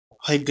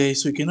Hi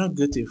guys, so you cannot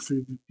get a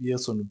free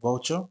VPS on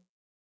Vultr.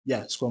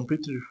 Yeah, it's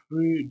completely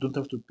free. You don't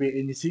have to pay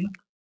anything.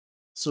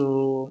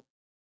 So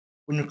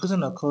when you create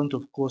an account,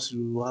 of course,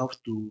 you have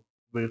to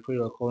verify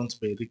your account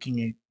by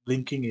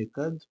linking a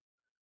card.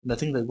 And I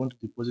think they're going to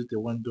deposit a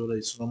 $1.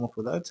 It's normal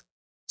for that.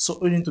 So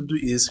all you need to do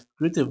is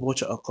create a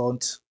Vultr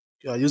account.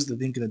 Use the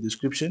link in the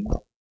description.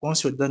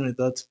 Once you're done with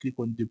that, click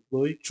on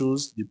deploy,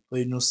 choose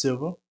deploy new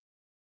server.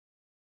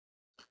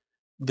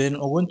 Then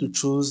I'm going to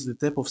choose the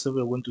type of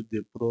server I want to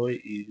deploy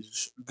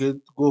is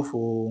go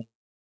for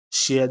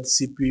shared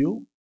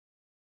CPU.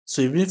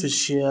 So even if it's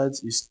shared,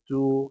 it's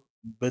still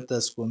better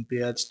as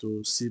compared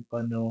to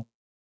cPanel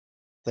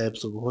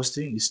types of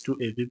hosting. It's still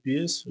a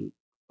VPS.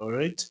 All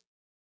right.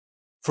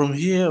 From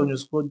here, when you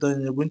scroll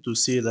down, you're going to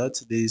see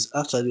that there is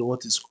actually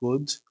what is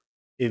called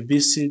a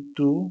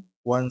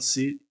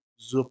VC21C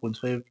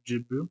 0.5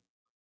 GB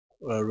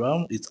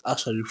RAM. It's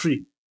actually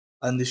free.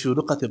 And if you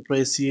look at the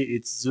price here,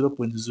 it's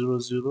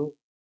 0.00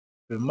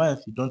 per month.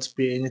 You don't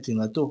pay anything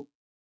at all.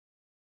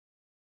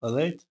 All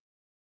right.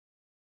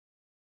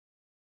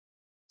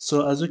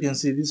 So as you can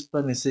see, this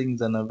plan is saying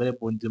it's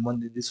unavailable on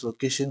demand in this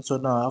location. So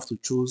now I have to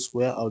choose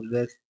where I would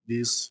like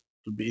this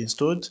to be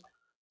installed.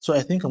 So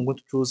I think I'm going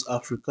to choose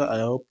Africa.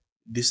 I hope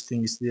this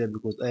thing is there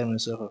because I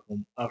myself am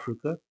from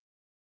Africa.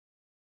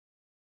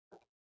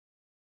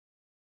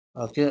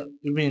 Okay,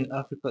 even in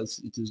Africa,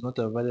 it is not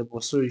available.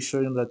 So it's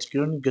showing that you can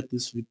only get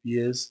this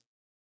VPS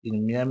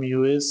in Miami,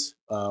 US,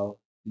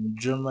 in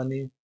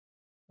Germany,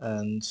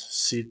 and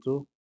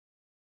Seattle.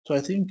 So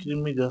I think let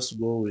me just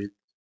go with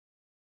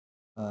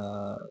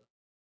uh,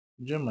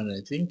 Germany,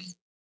 I think.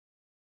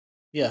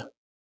 Yeah,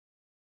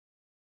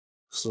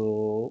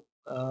 so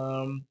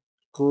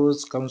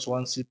cores comes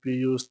one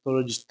CPU,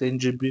 storage is 10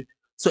 GB.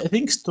 So I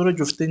think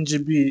storage of 10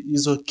 GB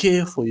is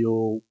okay for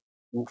your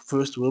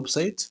first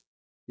website.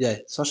 Yeah,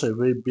 it's actually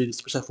very big,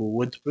 especially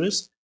for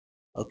WordPress.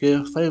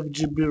 Okay, 5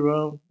 GB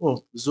RAM,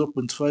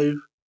 0.5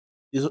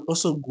 is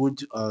also good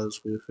as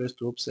for your first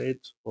website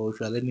or if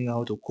you're learning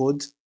how to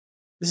code.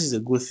 This is a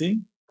good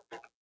thing.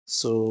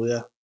 So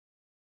yeah,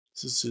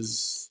 this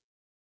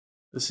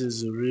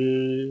is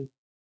really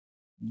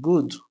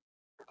good.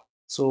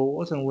 So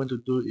what I'm going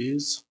to do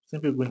is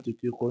simply going to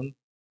click on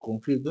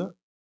configure,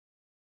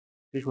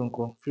 click on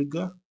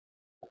configure.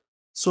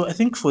 So I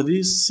think for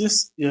this,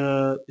 since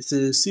it's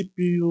a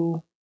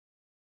CPU,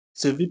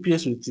 it's a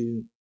VPS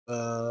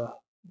with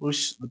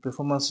which the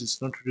performance is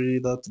not really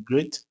that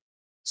great.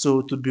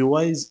 So to be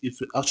wise, if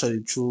you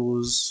actually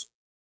choose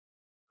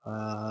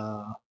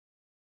uh,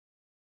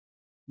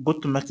 go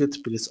to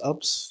marketplace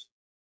apps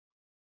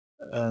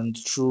and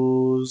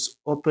choose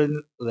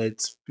open light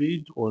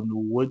speed on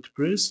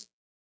WordPress.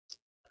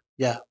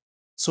 Yeah.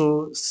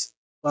 So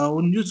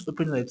when you use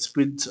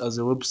OpenLightSpeed as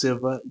a web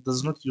server, it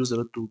does not use a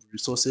lot of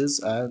resources,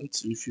 and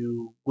if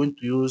you're going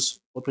to use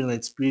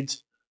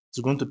OpenLightSpeed, it's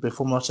going to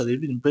perform actually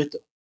even better.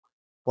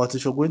 But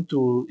if you're going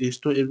to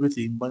install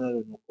everything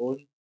manually on your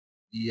own,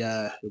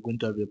 yeah, you're going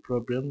to have a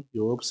problem.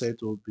 Your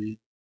website will be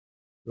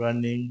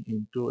running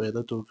into a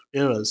lot of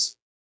errors.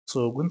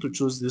 So I'm going to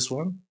choose this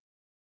one.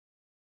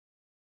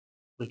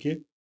 Okay.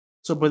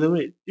 So by the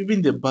way,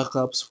 even the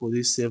backups for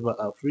this server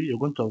are free. You're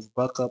going to have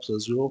backups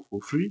as well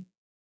for free.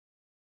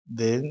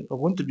 Then I'm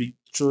going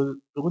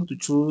to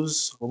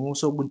choose. I'm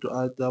also going to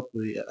add up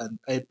an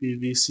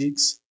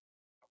IPv6.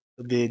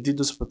 The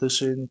DDoS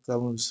protection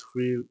comes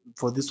free.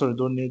 For this one, I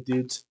don't need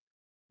it.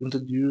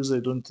 Wanted user, I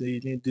don't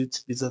need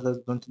it. These others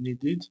don't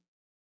need it.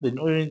 Then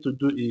all you need to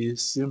do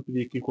is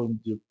simply click on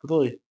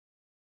deploy.